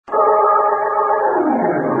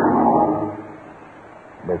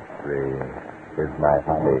night,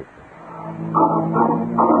 honey.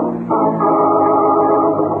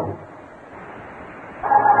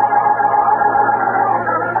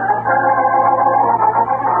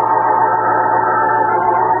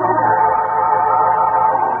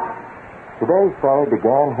 Today's story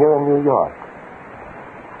began here in New York.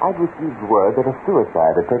 I'd received word that a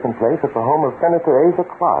suicide had taken place at the home of Senator Asa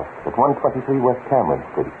Clark at 123 West Cameron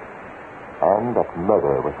Street, and that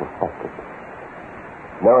murder was suspected.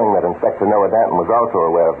 Knowing that Inspector Noah Danton was also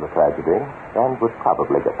aware of the tragedy and would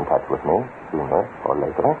probably get in touch with me sooner or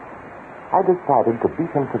later, I decided to beat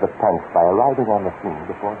him to the punch by arriving on the scene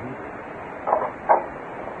before he did.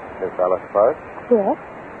 Miss Alice Clark? Yes?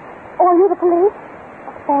 Oh, are you the police?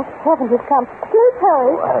 Thank heaven you've come. Please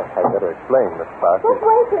hurry. Oh, I'd better explain, Miss Clark. Just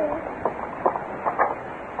wait, please.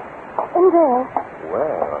 In there.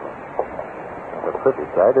 Well, not a pretty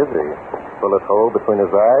sight, is he? Bullet hole between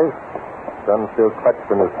his eyes, gun still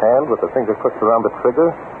clutched in his hand with the finger crooked around the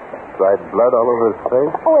trigger, dried blood all over his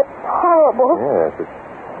face. Oh, it's horrible. Yes, it's...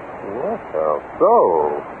 Well, so...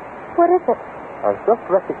 What is it? I've just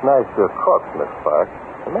recognized your corpse, Miss Clark.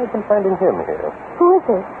 Imagine finding him here. Who is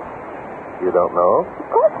he? You don't know? Of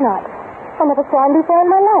course not. I never saw him before in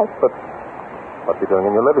my life. But what's he doing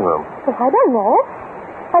in your living room? Well, I don't know.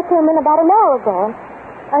 I came in about an hour ago.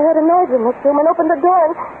 I heard a noise in this room and opened the door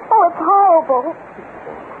and... Oh, it's horrible.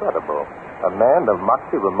 Incredible. A man of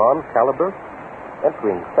Moxie Ramon's caliber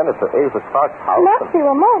entering Senator Asa Clark's house. Moxie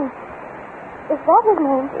Ramon. Is that his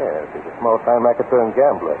name? Yes, he's a small-time racketeer and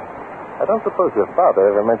gambler. I don't suppose your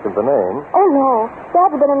father ever mentioned the name. Oh, no.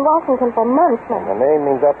 Dad's been in Washington for months now. And the name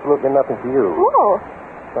means absolutely nothing to you. No.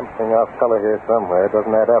 Something off color here somewhere. It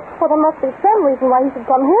doesn't add up. Well, there must be some reason why he should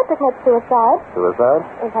come here to commit suicide. Suicide?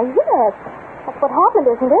 Why, yes. That's what happened,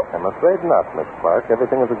 isn't it? I'm afraid not, Miss Clark.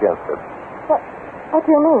 Everything is against it. What do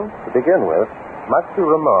you mean? To begin with, Moxie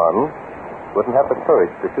Ramon wouldn't have the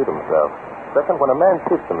courage to shoot himself. Second, when a man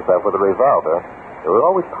shoots himself with a revolver, there are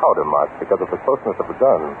always powder marks because of the closeness of the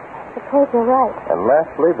gun. I suppose you're right. And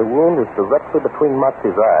lastly, the wound is directly between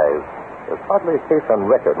Moxie's eyes. There's hardly a case on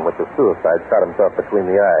record in which a suicide shot himself between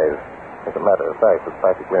the eyes. As a matter of fact, it's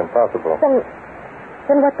practically impossible.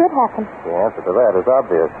 Then what did happen? The answer to that is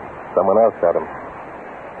obvious. Someone else shot him.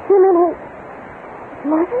 You mean he...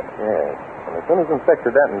 murdered? Yes. And as soon as Inspector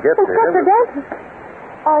Danton gets here... Inspector Danton?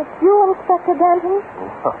 Are you Inspector Danton?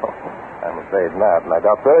 No, I'm afraid not. And I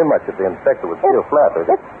doubt very much that the inspector would feel flattered.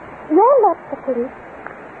 You're not the police.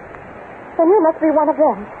 Then you must be one of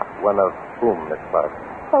them. One of whom, Miss Clark?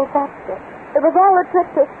 So that's it. It was all a trick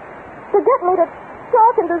to get me to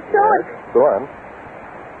talk and to show it. Go on.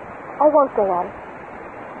 I won't go on.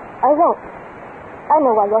 I won't. I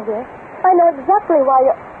know why you're here. I know exactly why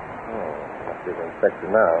you're... Must be the inspector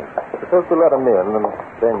now. Suppose we let him in, and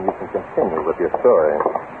then you can continue with your story.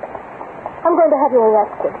 I'm going to have you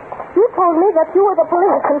arrested. You told me that you were the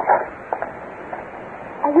police, and...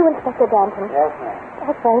 Are you Inspector Danton? Yes, ma'am.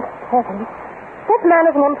 Oh, thank heaven. This man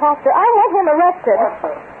is an imposter. I want him arrested.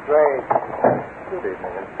 Great. Good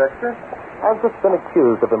evening, Inspector. I've just been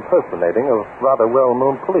accused of impersonating a rather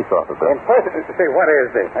well-known police officer. Say, what is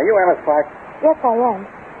this? Are you Alice Clark? Yes, I am.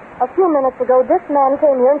 A few minutes ago, this man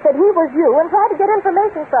came here and said he was you and tried to get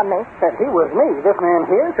information from me. Said he was me. This man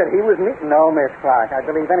here said he was me. No, Miss Clark. I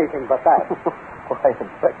believe anything but that. Why,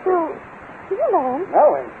 Inspector? Do you know him?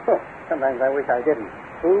 No, and sometimes I wish I didn't.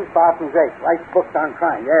 Who's Barton Jake? Writes books on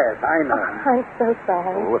crime. Yes, I know him. I'm so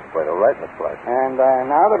sorry. Oh, it's quite all right, Miss Clark. And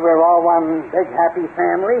now that we're all one big happy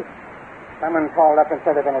family, someone called up and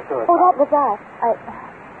said there'd been a suicide. Oh, that was I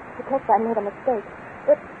guess I made a mistake.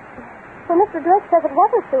 So Mr. Drake says it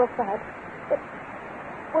wasn't suicide. It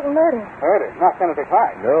was murder. Murder? Not Senator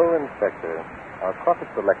Clark. No, Inspector. Our corpus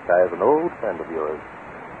selecti is an old friend of yours,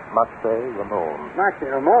 Moxie Ramon. Moxie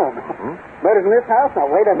Ramon? Murdered in this house? Now,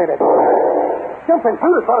 wait a minute. Jumping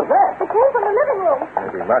through, what was that? It came from the living room.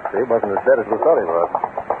 Maybe Moxie wasn't as dead as we thought he was.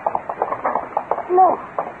 No.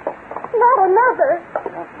 Not another.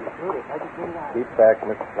 Keep back,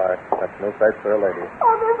 Miss Clark. That's no sight for a lady.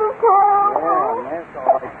 Oh, this is horrible. Yeah, yes,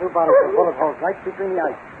 all right. 2 bottles of bullet holes right between the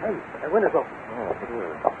eyes. Hey, the window's open. Yes, it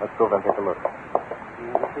is. Let's go over and take a look.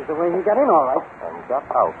 This is the way he got in, all right. And got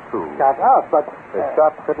out, too. Got out, but... The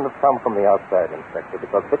shot couldn't have come from the outside, Inspector,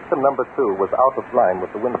 because victim number 2 was out of line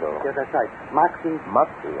with the window. Yes, that's right. Moxie?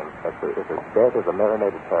 Moxie, Inspector, is as dead as a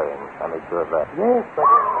marinated herring. I made sure of that. Yes, but...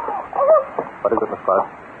 What is it, Miss Clark?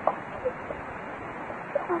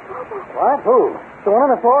 What? Who? The one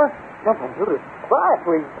on the floor? Something to it. But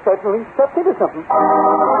we certainly stepped into something.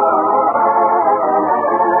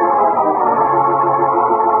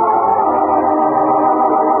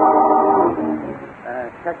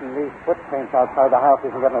 Checking these footprints outside the house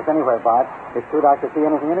isn't getting us anywhere, Bart. Did two doctors see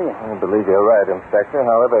anything in it? I believe you're right, Inspector.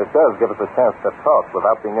 However, it does give us a chance to talk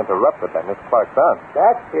without being interrupted by Miss Clark's aunt.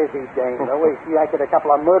 That's busy, Jane. The way she acted a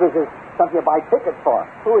couple of murders is something you buy tickets for.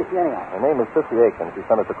 Who is she anyhow? Her name is Sissy Aiken. She's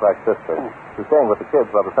Senator Clark's sister. She's staying with the kids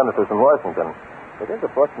while the senator's in Washington. It is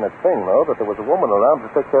a fortunate thing, though, that there was a woman around to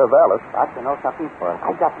take care of Alice. But you know something? What?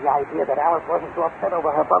 I got the idea that Alice wasn't so upset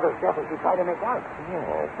over her brother's death as she tried to make out.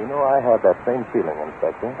 Yes, you know, I had that same feeling,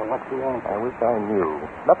 Inspector. Well, what's the answer? I wish I knew.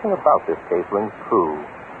 Nothing about this case rings true.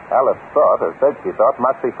 Alice thought, or said she thought,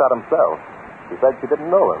 Moxie shot himself. She said she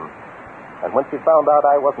didn't know him. And when she found out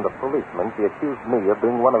I wasn't a policeman, she accused me of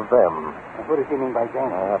being one of them. And what does she mean by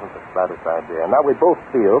Jane? I haven't the slightest idea. Now we both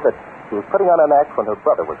feel that she was putting on an act when her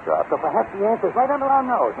brother was shot. So perhaps the answer's right under our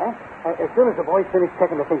nose, eh? As soon as the boys finish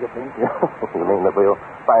checking the fingerprints. You mean that we'll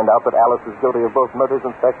find out that Alice is guilty of both murders,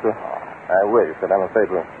 Inspector? I wish, and I'm afraid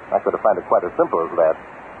I could have found it quite as simple as that.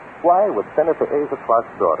 Why would Senator Asa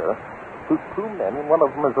Clark's daughter shoot two men and one of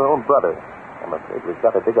them is her own brother? I'm afraid we've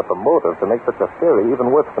got to dig up a motive to make such a theory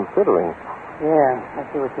even worth considering. Yeah, I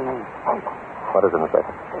see what you mean. What is it,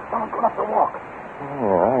 Inspector? There's someone going up the walk.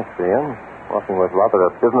 Yeah, I see him. Walking with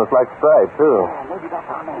rather a business-like stride, too. Yeah, maybe that's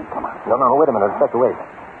our man. Come on. No, wait a minute. Inspector, wait.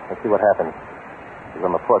 Let's see what happens. He's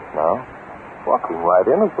on the porch now. Walking right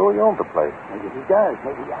in as though he owned the place. Maybe he does.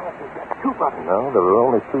 Maybe Alice has got two brothers. No, there were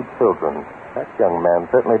only two children. That young man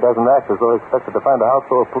certainly doesn't act as though he expected to find a house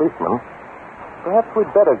full of policemen. Perhaps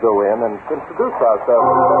we'd better go in and introduce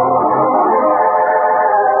ourselves.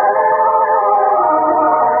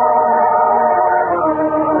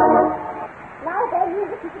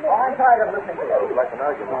 I'm tired of listening to you. Like an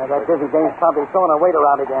argument. That busy dame's probably throwing her weight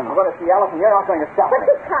around again. We're going to see Alice, and you're not going to stop But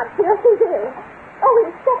you can't, Phil. She's ill. Oh,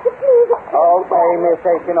 Inspector, please. Okay, Miss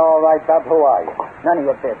Aiken, all right, Bub. Who are you? None of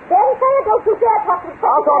your business. Then say it, don't you dare talk to Inspector.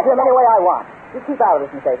 I'll talk to him any way I want. You keep out of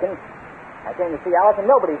this, Miss Aiken. I came to see Alice, and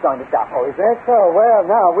nobody's going to stop me. Oh, is that so? Well,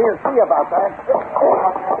 now, we'll see about that.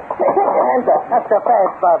 Take your hands up. That's the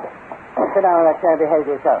fast, Bub. Sit down in that chair and behave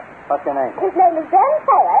yourself. What's your name? His name is Ben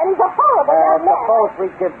Taylor, and he's a horrible young man. Suppose we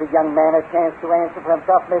give the young man a chance to answer for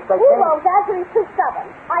himself, Miss Aiken. He won't answer. He's too stubborn.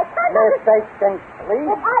 I can't Miss Aiken,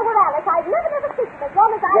 please. If I were Alice, I'd never see him as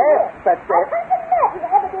long as I Yes, live. that's I it. can't imagine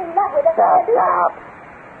ever being in love with him. Stop.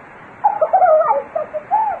 Oh, I expect to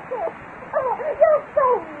dance it. Oh, you're so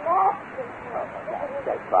nasty.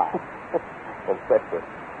 That's fine. Inspector,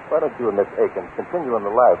 why don't you and Miss Aiken continue in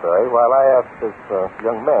the library while I ask this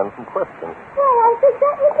young man some questions? Well, I think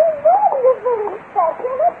that would be wonderful,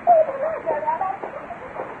 Inspector. Let's see the library.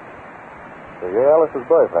 So you're Alice's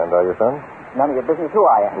boyfriend, are you, son? None of your business who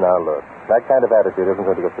I am. Now, look, that kind of attitude isn't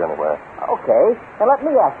going to get you anywhere. Okay, now let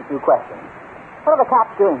me ask you a few questions. What are the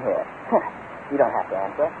cops doing here? You don't have to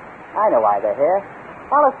answer. I know why they're here.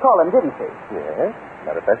 Alice called them, didn't she? Yes,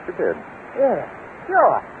 matter of fact, you did. Yeah,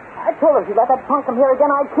 sure. I told her if she let that punk come here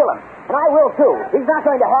again, I'd kill him. And I will, too. He's not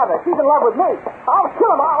going to have her. She's in love with me. I'll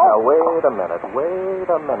kill him. Now, wait a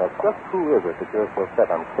minute. Just who is it that you're so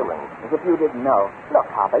set on killing? As if you didn't know. Look,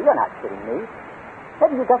 Papa, you're not kidding me.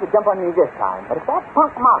 Maybe you got to jump on me this time, but it's that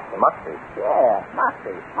punk Moxie. Moxie? Yeah,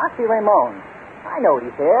 Moxie. Moxie Ramon. I know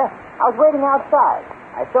he's here. I was waiting outside.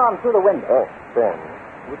 I saw him through the window. Oh, Ben,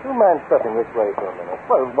 would you mind stepping this way for a minute?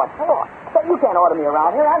 Well, what for? But you can't order me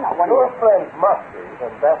around here. I'm not one of Your your... friend Moxie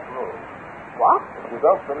in that room. What? If you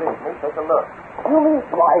don't believe me, take a look. You mean,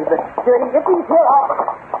 why, the dirty... If he's here,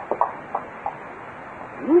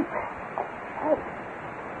 Jeez. Hey,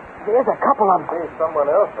 there's a couple of... See, someone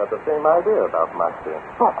else had the same idea about Moxie.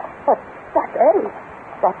 But that's Eddie.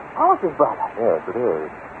 That's Alice's brother. Yes, it is.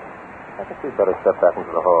 I think we'd better step back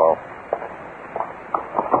into the hall.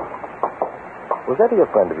 Was Eddie a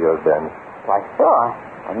friend of yours, Ben? Why, sure.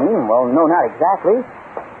 I mean, well, no, not exactly.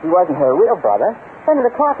 He wasn't her real brother.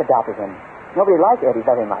 Senator Clark adopted him. Nobody liked Eddie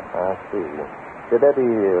very much. I see. Did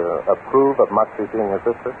Eddie approve of Moxie seeing her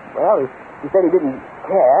sister? Well, he said he didn't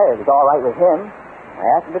care. It was all right with him. I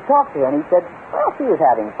asked him to talk to her, and he said, well, she was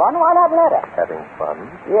having fun. Why not let her? Having fun?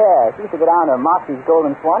 Yeah, she used to go down to Moxie's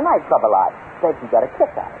Golden Swan nightclub a lot. Said she got a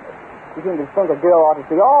kick out of it. She seemed to think a girl ought to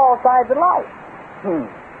see all sides of life.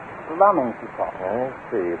 Slumming, she thought. I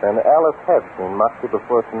see. Then Alice had seen Moxie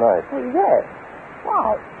before tonight. Well, yes.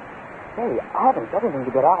 Why? Say, I haven't done anything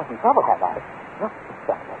to get Alice in trouble, have I? No,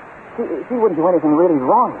 she wouldn't do anything really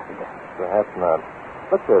wrong, if she did. Perhaps not.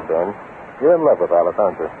 Look here, Ben. You're in love with Alice,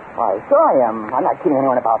 aren't you? Why, sure I am. I'm not kidding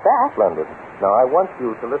anyone about that. Splendid. Now, I want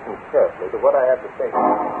you to listen carefully to what I have to say.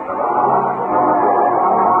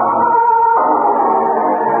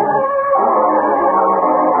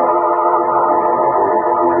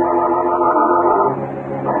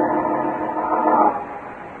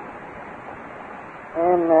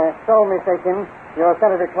 So, Miss Aiken, you're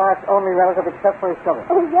Senator Clark's only relative except for his children.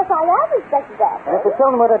 Oh, yes, I have respected that. And if the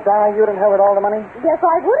children were to die, you'd inherit all the money? Yes,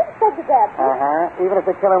 I would expect that. Uh-huh. Even if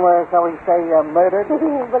the children were, shall we say, murdered?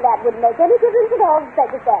 Well, that wouldn't make any difference at all,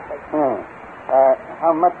 Inspector Stanley.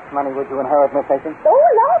 How much money would you inherit, Miss Aiken? Oh,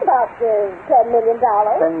 no, about $10 million.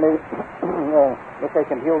 Miss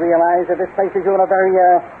Aiken, do you realize that this places you in a very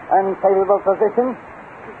unfavorable position?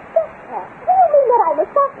 Do you mean that I'm a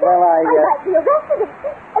suspect? Well, I might be arrested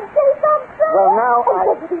and faced on trial. Well, now,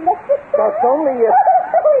 and to be next to That's only if...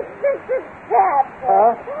 Mr. Chapman.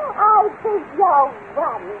 Huh? I think you're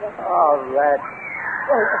wonderful. Oh, that...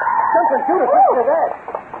 Something to listen to that.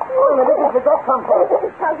 Where the heck did that come from?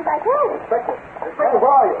 It comes back home. Inspector, where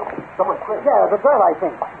are you? Someone quick. Yeah, the girl, I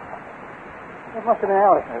think. It must have been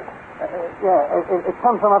Alice. It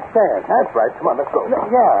comes from upstairs. Huh? That's right. Come on, let's go.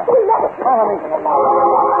 Yeah. Follow me.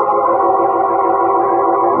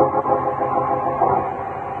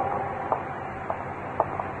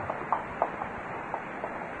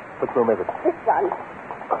 Which room is it? This one.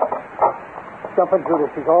 Jump into this.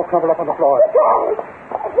 She's all crumpled up on the floor.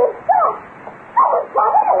 This stuff. Oh,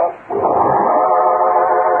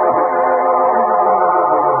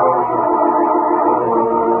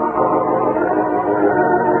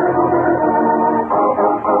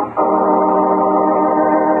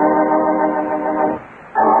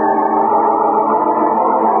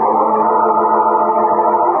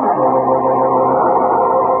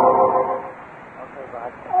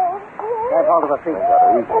 what is it? Things got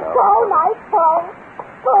her easy It's now. all my fault.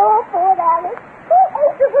 Poor Alice.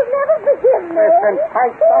 She will never forgive me. Listen,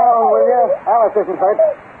 pipe down, will you? Alice isn't hurt.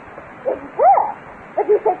 Isn't her? But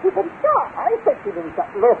you said she'd been shot. I said she didn't...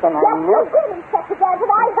 Listen, I Yes, knew... you did, Inspector Danton.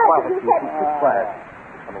 I heard what you said. Keep quiet.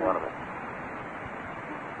 Coming out of it.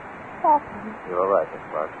 Catherine. You're all right, Miss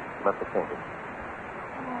Clark. You must have fainted.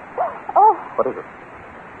 Oh, What is it?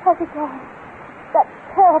 how's it going? That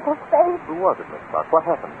terrible face. Who was it, Miss Clark? What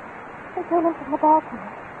happened? They came in from the balcony.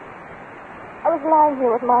 I was lying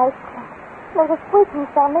here with my eyes closed. There was a squeaking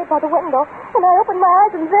sound made by the window, and I opened my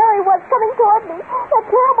eyes, and there he was coming toward me, that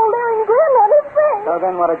terrible leering grin on his face. So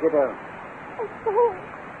then what did you do? I screamed.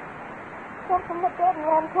 Jumped from the bed and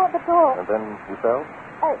ran toward the door. And then you fell?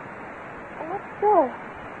 I'm not sure.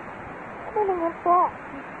 Everything went black.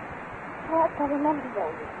 Perhaps I remember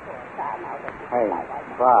those. Hey,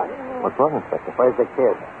 Clark. What's wrong, Inspector? Where's the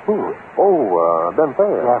kid? Who? Oh, Ben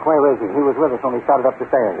Thayer. Yeah, where is he? He was with us when we started up the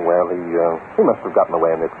stairs. Well, he must have gotten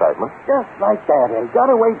away in the excitement. Just like that. He got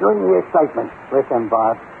away during the excitement. Listen,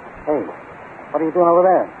 Bob. Hey, what are you doing over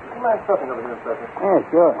there? Do you mind stepping over here, Inspector? Yeah,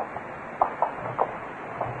 sure.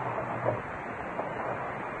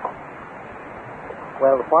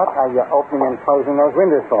 Well, what are you opening and closing those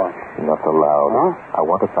windows for? Not so loud. Huh? I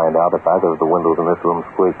want to find out if either of the windows in this room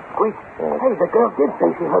squeak. Squeak. Yes. Hey, the girl did say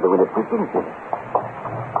she heard the window squeak, didn't she?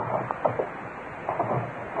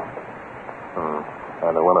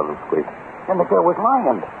 Neither one of them squeaked. And the girl was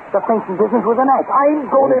lying. The fainting business was an act. I'm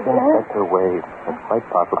going to... Inspector, wait. It's quite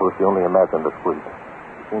possible she only imagined the squeak.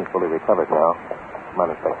 She seems fully recovered now. Come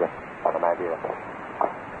on, Inspector. I have an idea.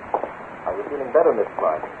 Are you feeling better, Miss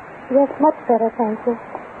Clark? Yes, much better, thank you.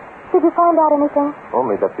 Did you find out anything?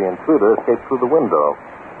 Only that the intruder escaped through the window.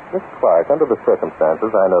 Miss Clark, under the circumstances,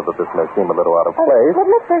 I know that this may seem a little out of place. But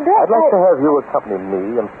Mr. Drake, I'd like to have you accompany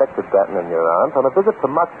me, Inspector Danton, and your aunt on a visit to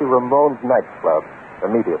Moxie Ramon's nightclub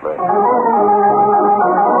immediately.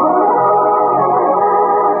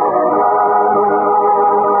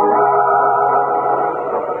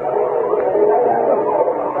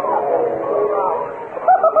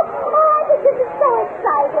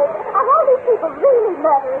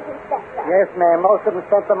 Yes, ma'am. Most of them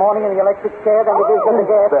spent the morning in the electric chair, then the visit to the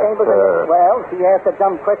gas chambers. Well, she asked a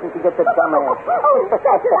dumb question, she gets a dumb answer. Oh,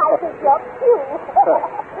 Inspector, I think you're cute.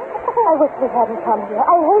 I wish we hadn't come here.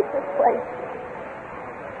 I hate this place.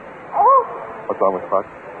 Oh, What's wrong with Clark?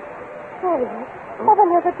 there he is. Over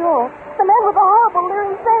near the door. The man with the horrible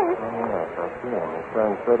leering face. Oh, yes, I see him. He's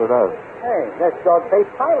staring straight at us. Hey, that's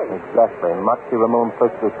dog-faced Piley. Exactly. Moxie Ramon,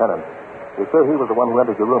 first lieutenant. You're sure he was the one who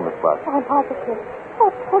entered your room, Miss Clark? I'm positive. Oh,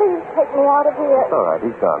 please take me out of here. It's all right.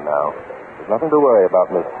 He's gone now. There's nothing to worry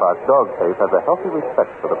about, Miss Clark. Dogface has a healthy respect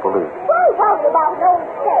for the police. Don't worry about no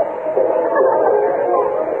mistake.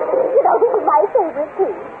 You know, this is my favorite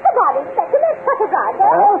too. Come on, Inspector, let's put it on,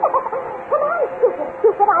 eh? Come on,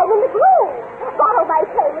 stupid, I'm in the groove. Borrow my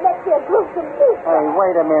plane and let's see a gruesome scene. Hey,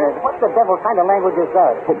 wait a minute. What the devil kind of language is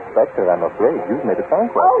that? Inspector, I'm afraid you've made a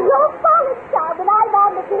conquest. Oh, you're solid, child, and I'm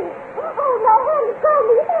on the beat. Oh, no, honey, throw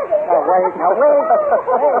me heavy. Now, wait.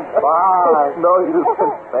 Hey, Bob. No use,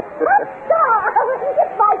 Inspector. Stop!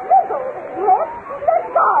 It's my fiddle. Let's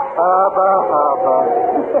go. Hubba.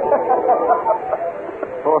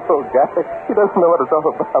 Poor old guy. He doesn't know what it's all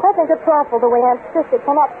about. I think it's awful the way Aunt Sissy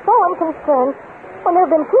can act so unconcerned when there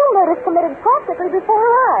have been 2 murders committed practically before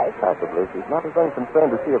her eyes. Possibly. She's not as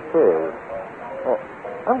unconcerned as she appears.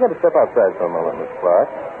 I'm going to step outside for a moment, Miss Clark.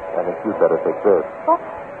 I think you'd better take this. What?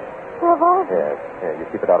 Your revolver? Yes. Here, you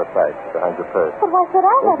keep it out of sight behind your purse. But why should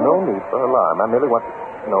I have There's no need for alarm. I merely want to...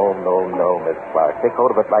 No, Miss Clark. Take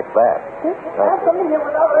hold of it like that. This? That's it. It's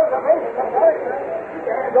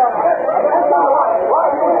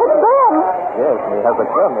Ben. Yes, and he has a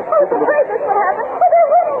gun. I was afraid this would happen. But they're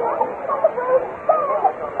hitting us.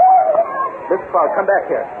 Miss Clark, come back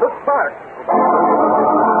here. Miss Clark!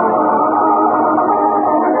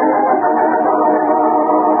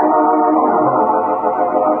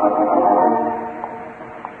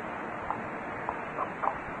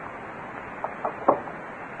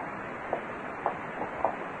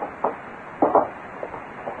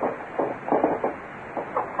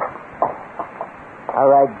 All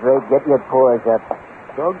right, Drake, get your paws up.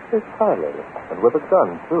 Dogfish Harley. And with a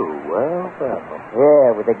gun, too. Well.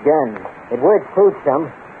 Yeah, with a gun. It works too, chum.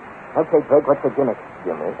 Okay, Drake, what's the gimmick?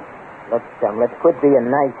 Jimmy. Let's quit being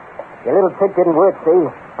nice. Your little trick didn't work, see?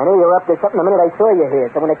 I knew you were up to something the minute I saw you here.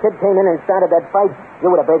 So when the kid came in and started that fight, you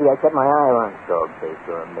were the baby I set my eye on. Dogface,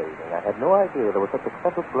 you're amazing. I had no idea there was such a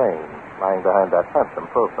clever brain lying behind that handsome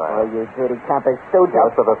profile. Oh, you dirty copper stooge. Yes,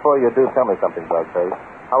 so before you do, tell me something, Dogface.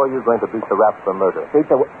 How are you going to beat the rap for murder? Beat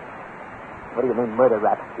the... What do you mean, murder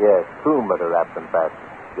rap? Yes, 2 murder raps, in fact.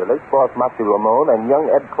 Your late boss, Moxie Ramon, and young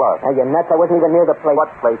Ed Clark. Now, you're nuts. I wasn't even near the place. What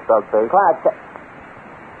place, Dogface? Clark.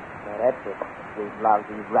 Now, that's it. You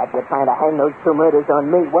lousy rat. You're trying to hang those 2 murders on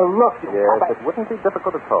me. Well, look. Yes, it wouldn't be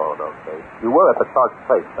difficult at all, Dogface. You were at the Clark's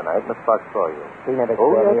place tonight. Miss Clark saw you. She never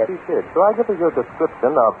Oh, saw me. yes, she did. So I give her your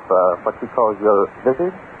description of what she calls your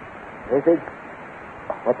visage? Visage?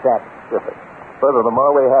 What's that? Terrific.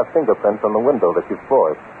 Furthermore, we have fingerprints on the window that you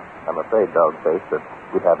forced. I'm afraid, Dogface, that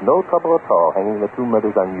we'd have no trouble at all hanging the 2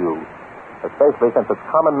 murders on you. Especially since it's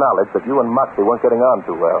common knowledge that you and Moxie weren't getting on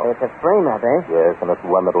too well. It's a frame-up, eh? Yes, and it's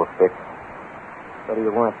one that'll stick. What do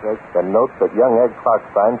you want, Drake? The note that young Ed Clark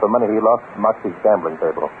signed for money he lost at Moxie's gambling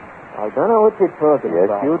table. I don't know what you're talking Yes,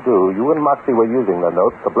 about. you do. You and Moxie were using the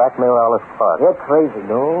notes to blackmail Alice Clark. You're crazy.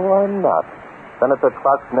 No, I'm not. Senator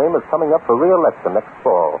Clark's name is coming up for re-election next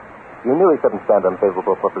fall. You knew he couldn't stand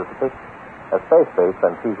unfavorable publicity. As Face-Face,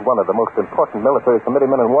 since he's one of the most important military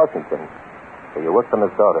committeemen in Washington. So you worked on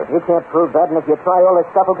his daughter. You can't prove that, and if you try, all this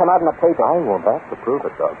stuff will come out in the paper. I won't have to prove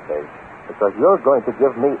it, Dogface. Because you're going to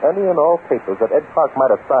give me any and all papers that Ed Clark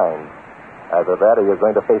might have signed. Either that or you're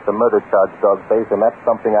going to face a murder charge, Dogface, and that's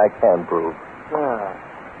something I can prove. Ah.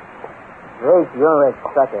 Drake, you're a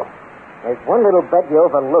sucker. There's one little bet you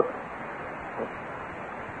overlooked.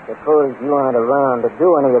 Suppose you aren't around to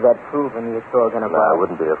do any of that proving you're talking about. No, I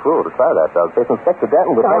wouldn't be a fool to try that, Dogface. Inspector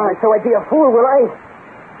Danton would have... So I'd be a fool, will I?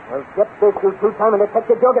 Well, get this, you 2-time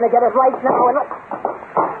detective. You're going to get it right now. And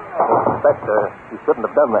Inspector, you shouldn't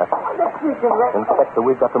have done that. Inspector,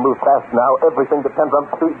 we've got to move fast now. Everything depends on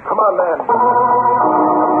speed. Come on, man.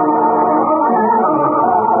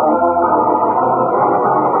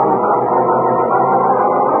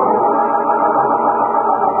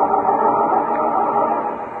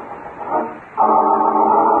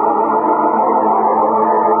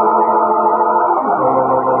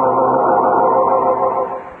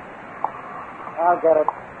 I'll get it.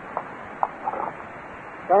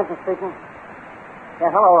 Johnson speaking. Yeah,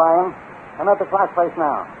 hello, Ryan. I'm at the Clark place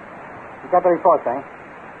now. You got the report, eh?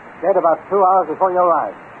 Dead about 2 hours before you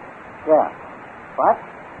arrived. Yeah. What?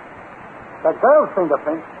 The girl's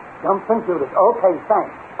fingerprints don't think you did. Okay,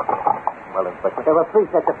 thanks. Well, Inspector. There were 3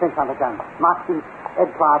 sets of prints on the gun. Moxie, Ed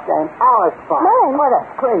Clark, and Alice Clark. Mine? Why,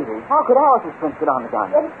 that's crazy. How could Alice's prints get on the gun?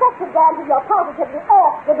 Inspector Danton, you're positively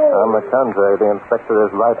off the beam. On the contrary, the inspector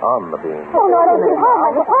is right on the beam. Oh, no, I don't see how.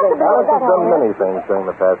 What's the possibility of Alice that? has done many things during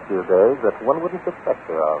the past few days that one wouldn't suspect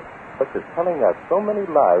her of. Such as telling us so many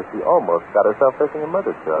lies she almost got herself facing a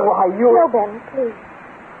murder charge. Why, No, Ben, please.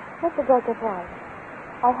 Mr. Drake is right.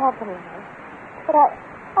 I have been in there. But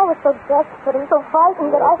I was so desperate and so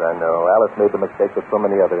frightened that Yes, I know. Alice made the mistake that so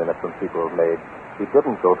many other innocent people have made. She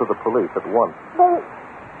didn't go to the police at once.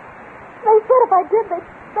 They said if I did,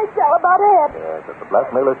 they'd tell about Ed. Yes, it's a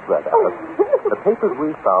blackmailer's threat, Alice. The papers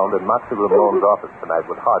we found in Moxie Ramon's office tonight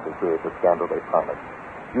would hardly create the scandal they promised.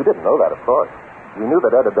 You didn't know that, of course. You knew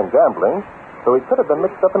that Ed had been gambling, so he could have been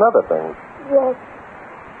mixed up in other things. Yes.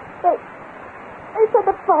 They said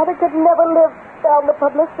that Father could never live down the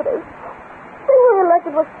publicity. The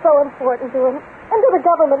re-election was so important to him, and to the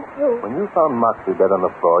government, too. When you found Moxie dead on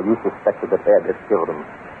the floor, you suspected that Ed had killed him.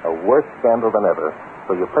 A worse scandal than ever. So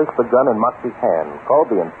so you placed the gun in Moxie's hand,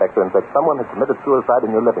 called the inspector, and said someone had committed suicide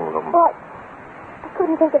in your living room. But I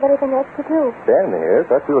couldn't think of anything else to do. Ben here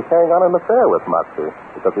thought you were carrying on an affair with Moxie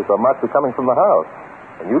because he saw Moxie coming from the house.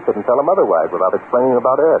 And you couldn't tell him otherwise without explaining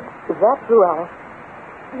about Ed. Is that true, Alice?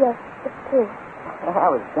 Yes, it's true.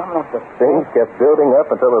 I was dumb enough to... Things kept building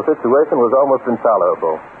up until the situation was almost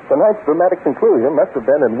intolerable. Tonight's dramatic conclusion must have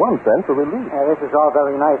been, in one sense, a relief. This is all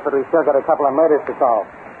very nice, but we still got a couple of murders to solve.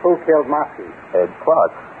 Who killed Moxie? Ed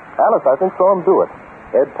Clark. Alice, I think, saw him do it.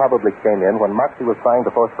 Ed probably came in when Moxie was trying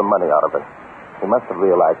to force some money out of him. He must have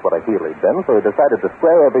realized what a heel he'd been, so he decided to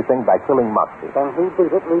square everything by killing Moxie. Then he beat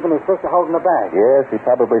it, leaving his sister holding the bag. Yes, he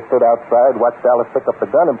probably stood outside, watched Alice pick up the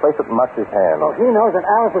gun, and place it in Moxie's hand. So he knows that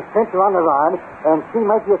Alice's prints are on the rod, and she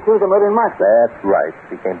might be accused of murdering Moxie. That's right.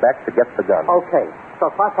 He came back to get the gun. Okay. So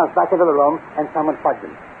Clark comes back into the room, and someone plugged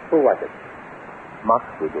him. Who was it?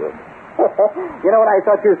 Moxie did. You know what I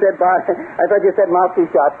thought you said, Bart? I thought you said Moxie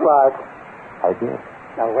shot Clark. I did.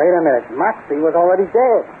 Now, wait a minute. Moxie was already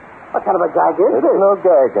dead. What kind of a gag is It is no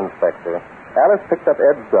gag, Inspector. Alice picked up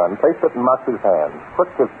Ed's gun, placed it in Moxie's hand,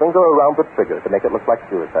 crooked his finger around the trigger to make it look like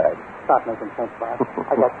suicide. Stop making sense, Bart.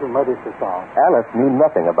 I got 2 murders to solve. Alice knew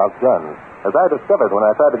nothing about guns, as I discovered when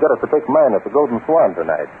I tried to get her to take mine at the Golden Swan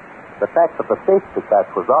tonight. The fact that the safety catch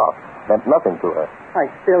was off meant nothing to her. I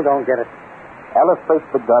still don't get it. Alice placed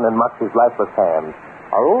the gun in Moxie's lifeless hand.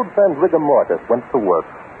 Our old friend Rigor Mortis went to work.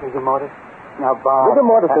 Rigor Mortis? Now, Bart... Rigor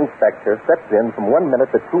Mortis, Inspector, steps in from 1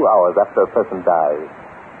 minute to 2 hours after a person dies.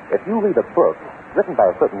 If you read a book written by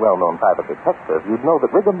a certain well-known private detective, you'd know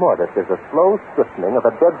that rigor mortis is a slow stiffening of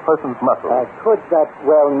a dead person's muscles. Could that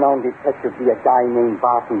well-known detective be a guy named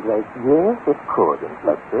Barton Drake? Yes, it could,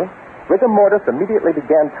 Inspector. Rigor mortis immediately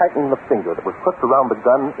began tightening the finger that was crooked around the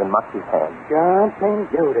gun in Moxie's hand. Jumping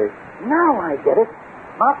Judas. Now I get it.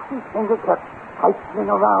 Moxie's finger kept tightening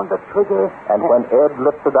around the trigger. And when Ed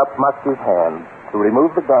lifted up Moxie's hand to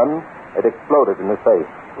remove the gun, it exploded in his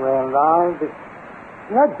face. Well, I just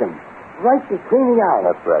slugged him right between the eyes.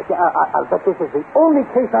 That's right. I'll bet this is the only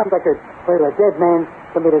case on record where a dead man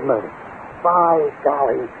committed murder. By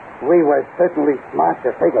golly, we were certainly smart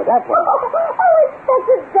to figure that one. Oh,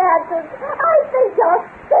 Inspector Danton, I think you're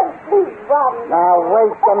simply wrong. Now,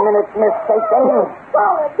 wait a minute, Miss Satan.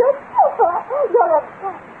 Solid, you're super. You're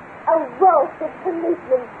a roasted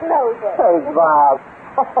policeman clover. Hey, Bob.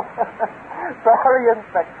 Sorry,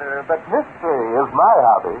 Inspector, but mystery is my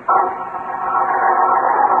hobby.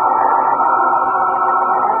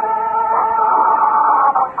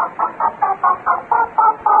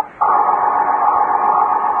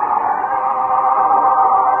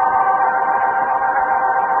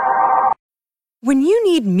 When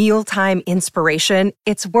you need mealtime inspiration,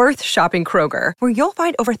 it's worth shopping Kroger, where you'll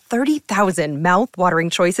find over 30,000 mouth-watering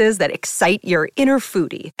choices that excite your inner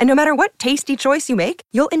foodie. And no matter what tasty choice you make,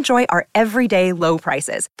 you'll enjoy our everyday low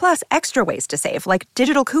prices, plus extra ways to save, like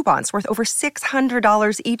digital coupons worth over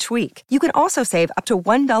 $600 each week. You can also save up to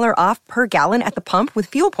 $1 off per gallon at the pump with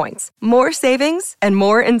fuel points. More savings and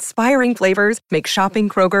more inspiring flavors make shopping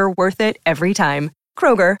Kroger worth it every time.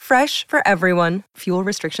 Kroger, fresh for everyone. Fuel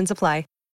restrictions apply.